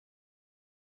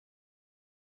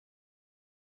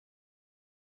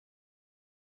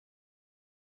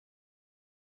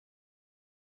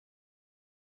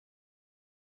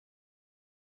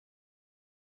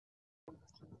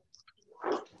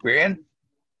We're in?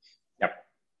 Yep,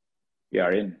 we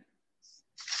are in.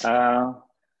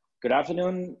 Good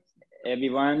afternoon,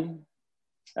 everyone.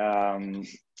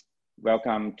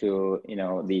 Welcome to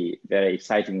the very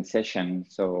exciting session.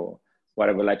 So what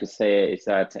I would like to say is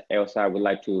that ELSA would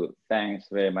like to thank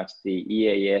very much the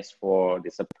EAES for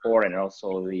the support and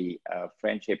also the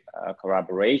friendship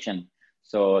collaboration.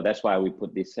 So that's why we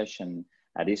put this session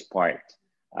at this part.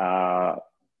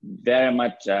 Very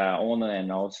much honored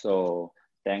and also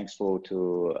thankful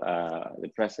to the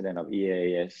president of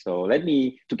EAES. So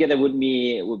together with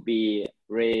me would be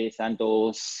Ray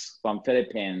Santos from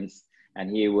Philippines, and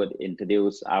he would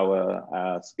introduce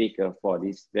our speaker for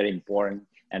this very important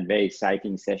and very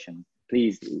exciting session.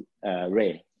 Please,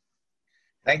 Ray.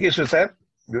 Thank you, Suzette.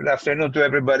 Good afternoon to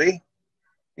everybody.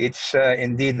 It's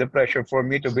indeed a pleasure for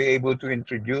me to be able to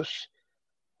introduce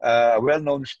a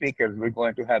well-known speaker we're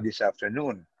going to have this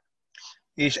afternoon.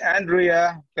 He's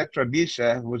Andrea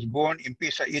Pietrabissa, who was born in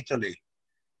Pisa, Italy,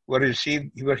 where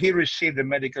he received a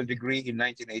medical degree in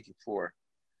 1984.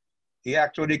 He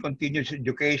actually continued his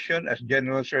education as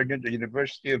general surgeon at the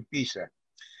University of Pisa,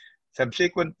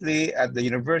 subsequently at the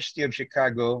University of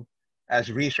Chicago as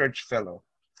research fellow.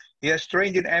 He has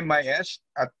trained in MIS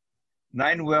at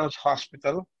Ninewells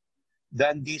Hospital,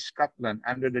 Dundee, Scotland,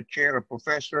 under the chair of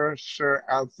Professor Sir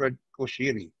Alfred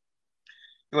Koshiri.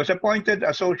 He was appointed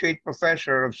Associate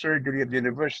Professor of Surgery at the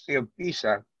University of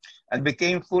Pisa and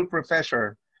became full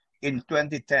professor in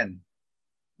 2010,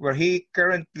 where he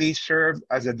currently served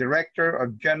as the Director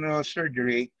of General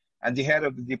Surgery and the head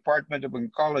of the Department of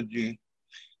Oncology.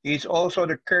 He is also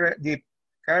the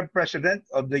current president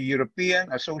of the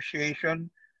European Association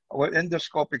of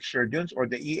Endoscopic Surgeons, or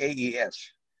the EAES.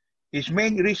 His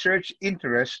main research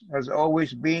interest has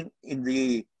always been in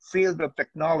the field of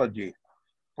technology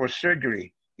for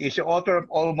surgery. He is the author of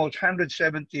almost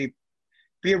 170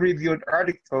 peer-reviewed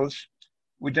articles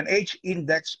with an H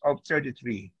index of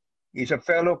 33. He is a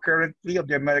fellow currently of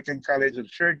the American College of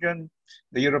Surgeons,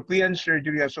 the European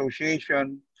Surgery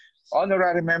Association,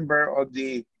 honorary member of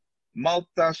the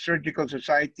Malta Surgical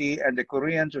Society and the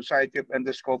Korean Society of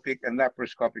Endoscopic and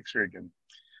Laparoscopic Surgeons.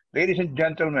 Ladies and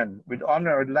gentlemen, with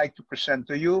honor, I'd like to present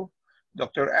to you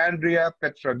Dr. Andrea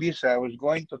Pietrabissa, who is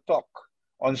going to talk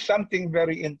on something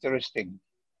very interesting,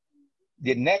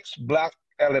 the next black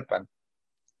elephant.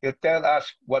 He'll tell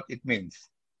us what it means.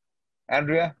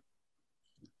 Andrea?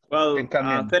 Well,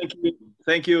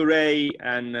 thank you, Ray,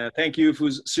 and thank you,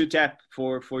 Sutep,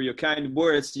 for your kind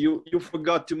words. You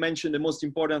forgot to mention the most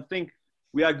important thing.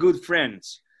 We are good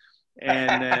friends,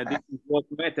 and this is what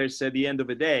matters at the end of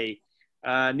the day.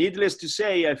 Needless to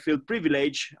say, I feel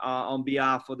privileged on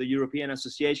behalf of the European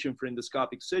Association for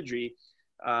Endoscopic Surgery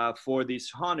for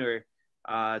this honor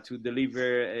to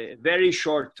deliver a very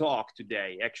short talk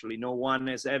today. Actually, no one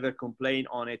has ever complained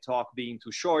on a talk being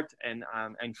too short,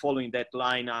 and following that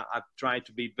line, I've tried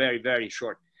to be very, very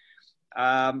short.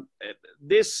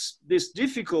 This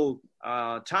difficult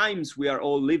times we are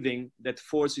all living that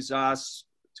forces us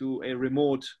to a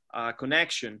remote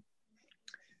connection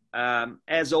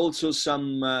has also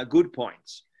some good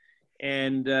points.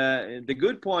 And the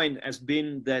good point has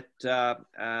been that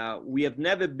we have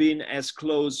never been as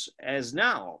close as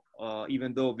now,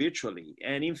 even though virtually.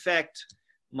 And in fact,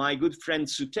 my good friend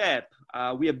Sutep,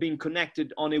 we have been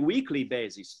connected on a weekly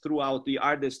basis throughout the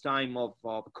hardest time of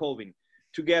COVID,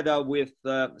 together with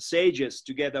SAGES,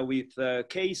 together with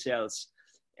K-Cells,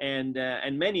 and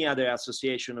many other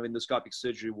associations of endoscopic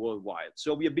surgery worldwide.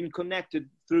 So we have been connected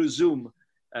through Zoom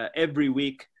every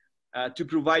week to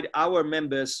provide our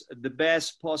members the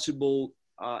best possible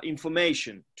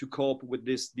information to cope with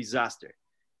this disaster.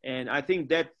 And I think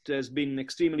that has been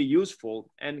extremely useful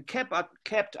and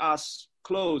kept us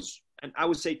close, and I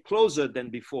would say closer than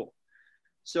before.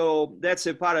 So that's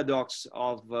a paradox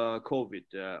of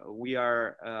COVID. We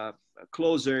are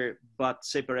closer but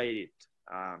separated,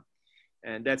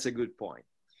 and that's a good point.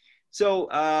 So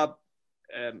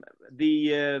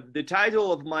the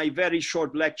title of my very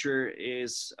short lecture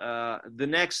is The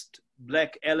Next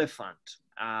Black Elephant,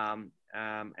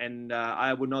 and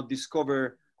I will not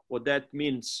discover what that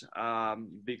means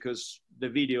because the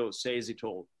video says it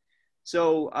all.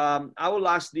 So I will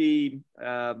ask the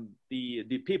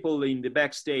people in the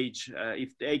backstage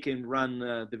if they can run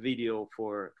the video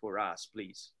for us,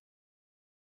 please.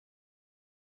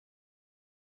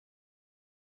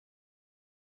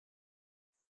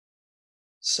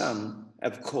 Some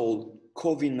have called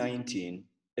COVID-19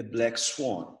 a black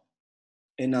swan,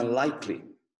 an unlikely,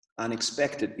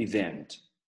 unexpected event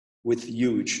with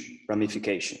huge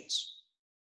ramifications.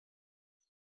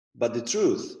 But the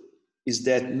truth is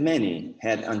that many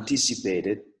had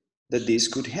anticipated that this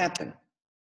could happen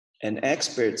and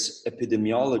experts,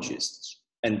 epidemiologists,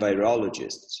 and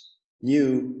virologists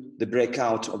knew the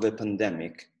breakout of a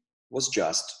pandemic was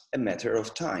just a matter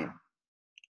of time.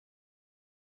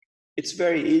 It's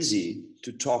very easy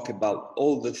to talk about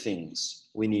all the things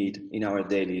we need in our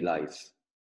daily life.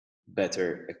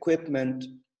 Better equipment,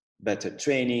 better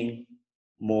training,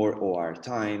 more OR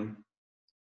time.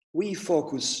 We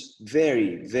focus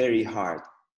very, very hard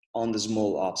on the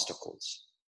small obstacles.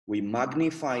 We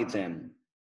magnify them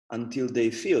until they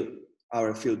fill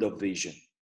our field of vision.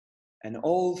 And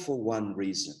all for one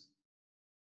reason,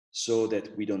 so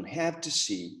that we don't have to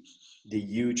see the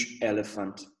huge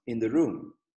elephant in the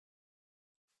room.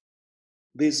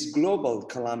 This global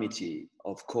calamity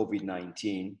of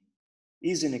COVID-19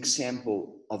 is an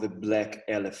example of a black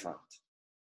elephant.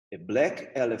 A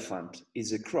black elephant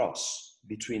is a cross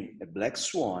between a black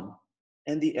swan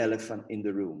and the elephant in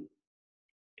the room.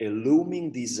 A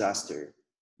looming disaster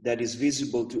that is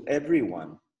visible to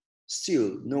everyone,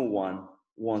 still no one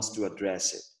wants to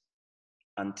address it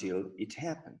until it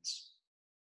happens.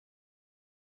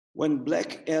 When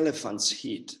black elephants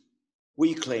hit,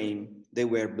 we claim they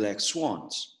were black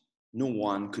swans. No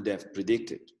one could have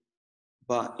predicted.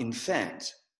 But in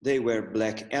fact, they were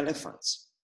black elephants,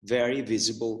 very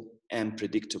visible and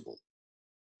predictable.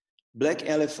 Black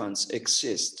elephants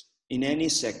exist in any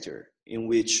sector in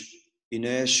which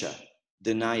inertia,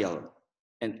 denial,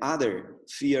 and other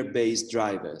fear-based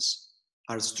drivers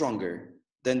are stronger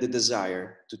than the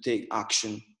desire to take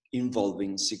action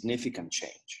involving significant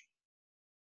change.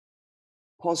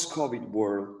 Post-COVID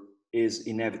world is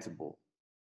inevitable.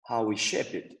 How we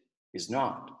shape it is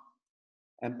not.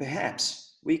 And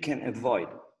perhaps we can avoid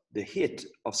the hit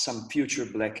of some future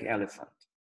black elephant.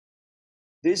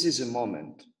 This is a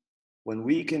moment when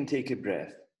we can take a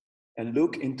breath and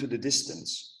look into the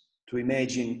distance to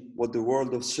imagine what the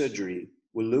world of surgery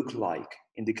will look like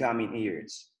in the coming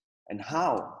years and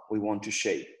how we want to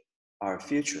shape our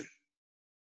future.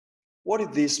 What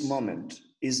if this moment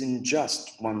isn't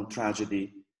just one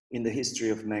tragedy in the history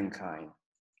of mankind,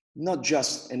 not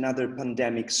just another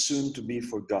pandemic soon to be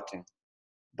forgotten,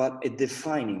 but a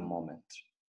defining moment?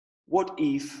 What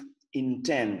if in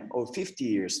 10 or 50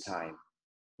 years' time,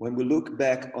 when we look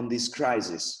back on this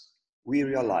crisis, we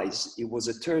realize it was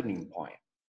a turning point?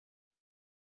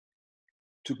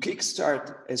 To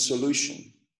kickstart a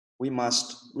solution, we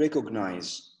must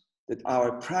recognize that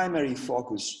our primary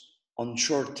focus on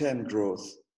short-term growth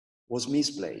was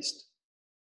misplaced,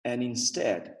 and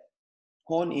instead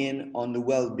hone in on the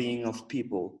well-being of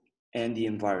people and the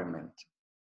environment.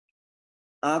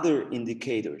 Other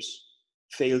indicators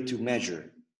fail to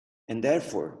measure and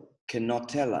therefore cannot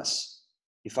tell us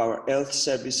if our health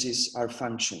services are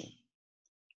functioning,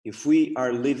 if we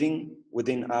are living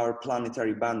within our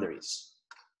planetary boundaries,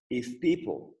 if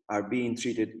people are being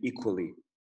treated equally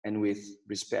and with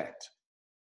respect.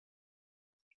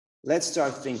 Let's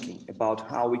start thinking about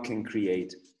how we can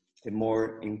create a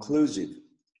more inclusive,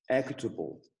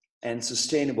 equitable, and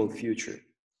sustainable future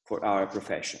for our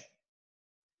profession.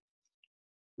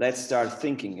 Let's start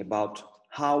thinking about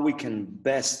how we can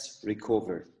best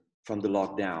recover from the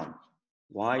lockdown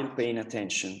while paying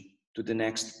attention to the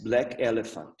next black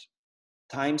elephant.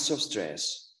 Times of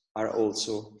stress are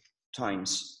also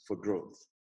times for growth.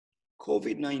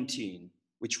 COVID-19,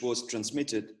 which was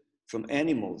transmitted from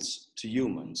animals to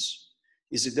humans,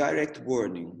 is a direct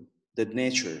warning that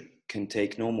nature can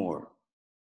take no more.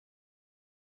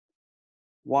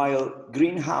 While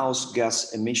greenhouse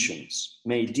gas emissions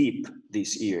may dip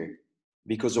this year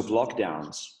because of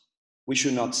lockdowns, we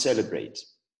should not celebrate.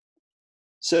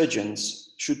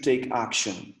 Surgeons should take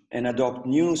action and adopt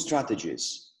new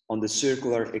strategies on the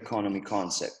circular economy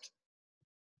concept.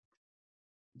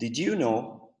 Did you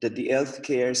know that the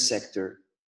healthcare sector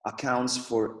accounts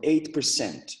for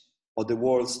 8% of the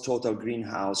world's total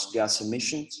greenhouse gas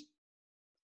emissions?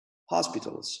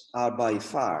 Hospitals are by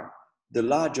far the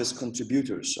largest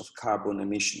contributors of carbon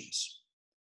emissions,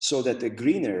 so that a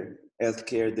greener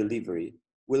healthcare delivery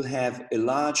will have a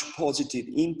large positive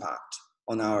impact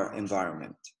on our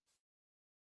environment.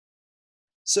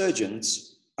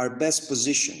 Surgeons are best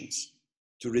positioned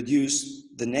to reduce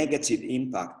the negative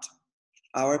impact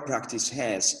our practice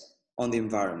has on the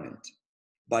environment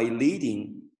by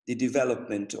leading the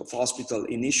development of hospital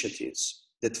initiatives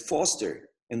that foster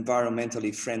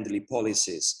environmentally friendly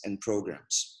policies and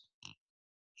programs.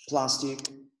 Plastic,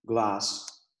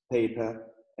 glass, paper,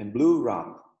 and blue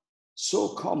wrap, so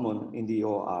common in the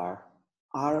OR,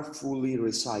 are fully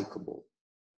recyclable.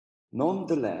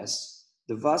 Nonetheless,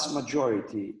 the vast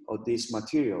majority of these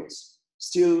materials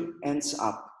still ends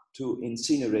up to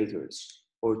incinerators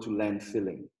or to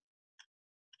landfilling.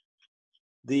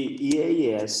 The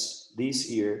EAES this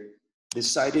year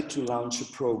decided to launch a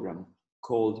program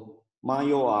called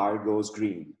My OR Goes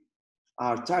Green.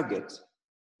 Our target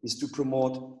is to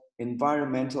promote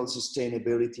environmental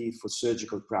sustainability for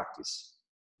surgical practice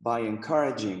by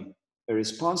encouraging a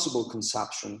responsible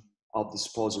consumption of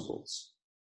disposables.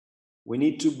 We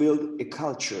need to build a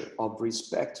culture of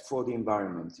respect for the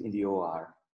environment in the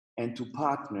OR and to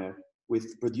partner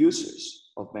with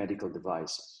producers of medical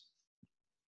devices.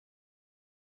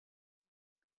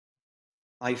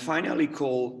 I finally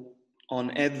call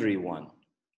on everyone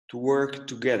to work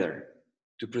together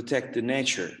to protect the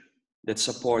nature that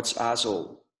supports us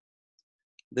all.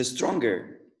 The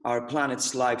stronger our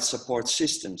planet's life support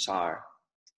systems are,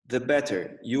 the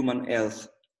better human health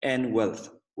and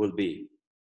wealth will be.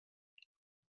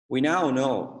 We now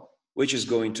know which is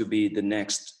going to be the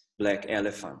next black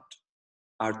elephant.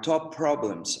 Our top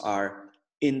problems are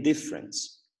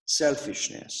indifference,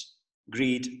 selfishness,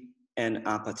 greed, and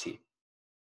apathy.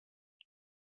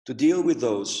 To deal with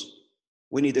those,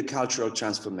 we need a cultural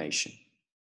transformation.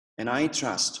 And I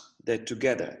trust that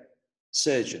together,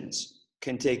 surgeons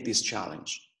can take this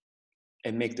challenge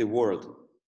and make the world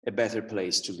a better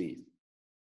place to live.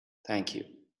 Thank you.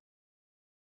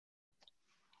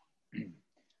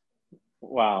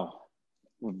 Wow,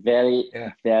 very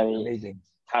Amazing.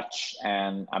 touch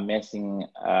and amazing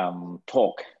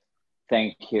talk.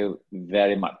 Thank you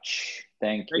very much.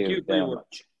 Thank you very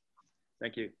much.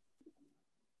 Thank you.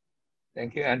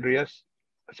 Thank you, Andreas.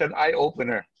 It's an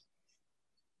eye-opener.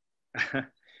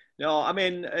 No, I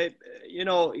mean, you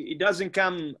know, it doesn't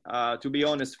come, to be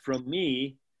honest, from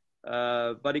me,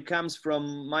 but it comes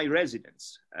from my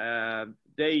residents.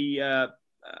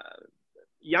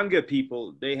 Younger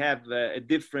people, they have a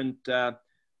different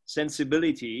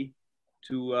sensibility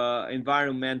to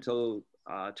environmental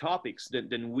topics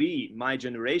than my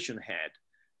generation had.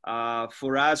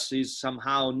 For us, is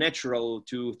somehow natural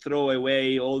to throw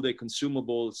away all the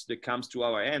consumables that comes to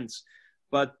our hands.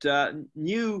 But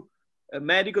new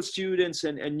medical students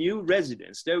and new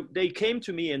residents, they came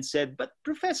to me and said, but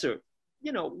professor,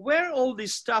 you know, where all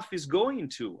this stuff is going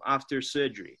to after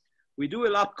surgery? We do a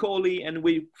lap chole and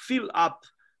we fill up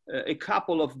a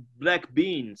couple of black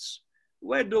beans.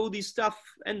 Where do all this stuff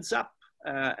ends up?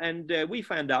 And we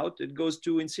found out it goes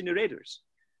to incinerators.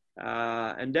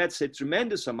 And that's a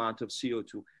tremendous amount of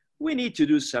CO2. We need to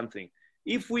do something.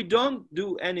 If we don't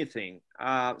do anything,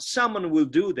 someone will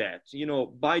do that. You know,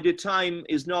 by the time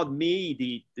it's not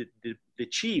me, the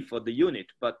chief of the unit,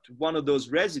 but one of those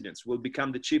residents will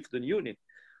become the chief of the unit.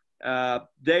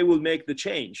 They will make the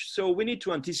change. So we need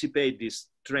to anticipate this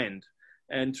trend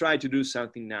and try to do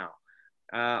something now.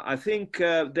 I think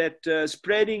that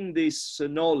spreading this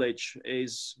knowledge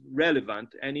is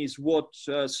relevant and is what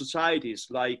societies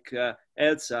like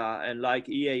ELSA and like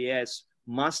EAES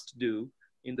must do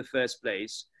in the first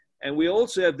place. And we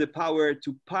also have the power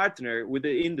to partner with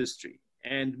the industry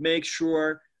and make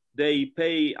sure they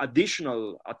pay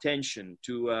additional attention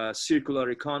to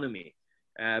circular economy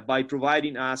by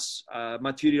providing us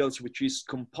materials which is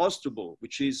compostable,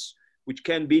 which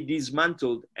can be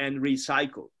dismantled and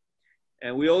recycled.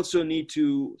 And we also need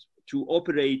to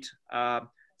operate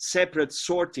separate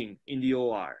sorting in the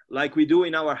OR, like we do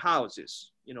in our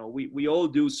houses. You know, we all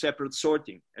do separate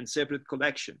sorting and separate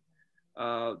collection.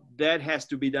 That has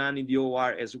to be done in the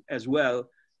OR as well.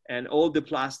 And all the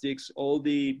plastics, all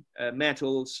the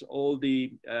metals, all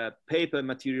the paper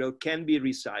material can be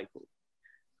recycled.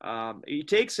 It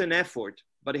takes an effort,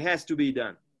 but it has to be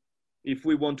done if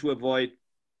we want to avoid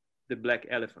the black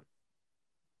elephant.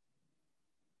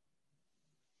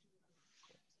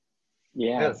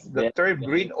 Yes, the term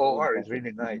green OR is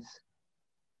really nice.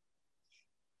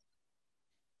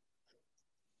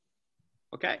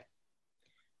 Okay.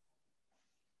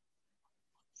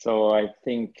 So I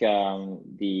think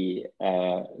the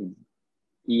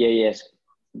EAES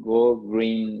Go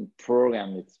Green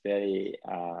program is very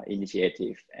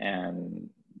initiative, and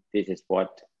this is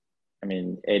what, I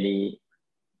mean, any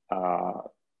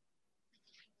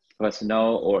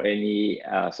personal or any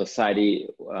society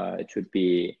should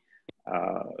be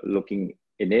looking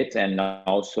in it and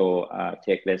also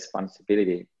take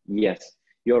responsibility. Yes,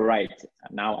 you're right.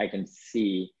 Now I can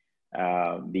see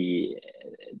the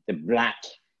black,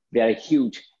 very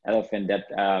huge elephant that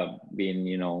been,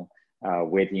 you know,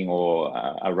 waiting or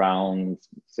around,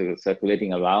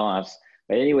 circulating around us.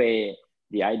 But anyway,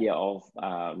 the idea of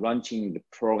launching the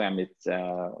program is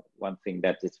one thing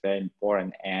that is very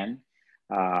important. And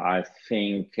I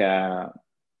think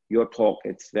your talk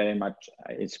is very much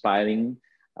inspiring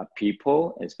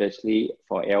people, especially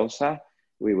for ELSA.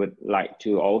 We would like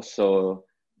to also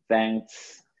thank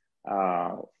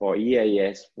for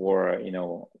EAES, for, you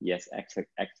know, yes,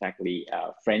 exactly,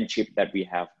 friendship that we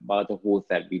have, brotherhood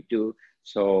that we do.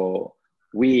 So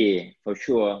we, for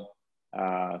sure,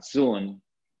 soon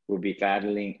will be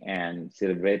gathering and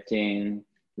celebrating,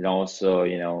 and also,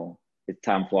 you know, it's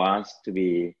time for us to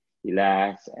be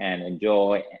relaxed and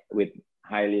enjoy with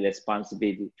highly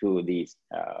responsibility to this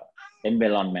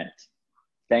environment.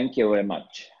 Thank you very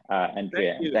much,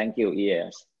 Andrea. Thank you,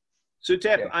 EAES.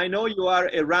 Sutep, Yeah. I know you are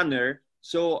a runner,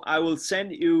 so I will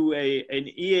send you an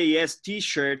EAES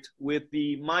t-shirt with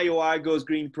the Mayo Argos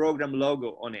Green Program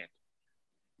logo on it.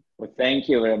 Well, thank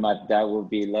you very much. That would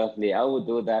be lovely. I will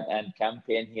do that and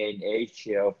campaign here in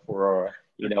Asia for,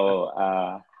 you know,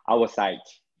 our site.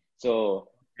 So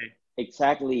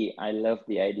exactly, I love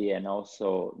the idea, and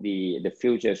also the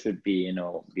future should be, you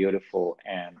know, beautiful,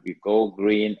 and we go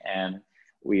green, and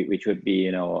we should be,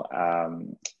 you know,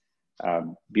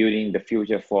 building the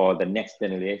future for the next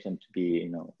generation to be, you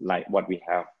know, like what we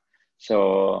have.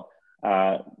 So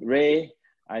Ray,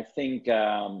 I think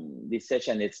this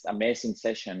session is amazing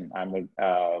session.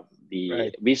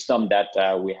 The wisdom that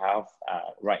we have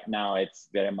right now, it's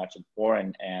very much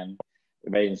important and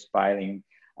very inspiring.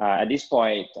 At this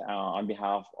point, on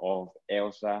behalf of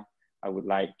ELSA, I would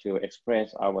like to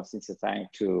express our sincere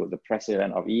thanks to the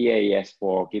President of EAES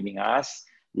for giving us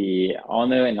the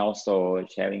honor and also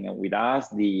sharing with us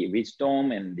the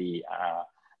wisdom and the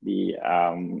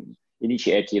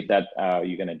initiative that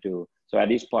you're gonna do. So at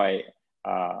this point,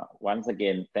 once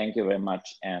again, thank you very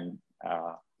much, and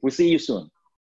we'll see you soon.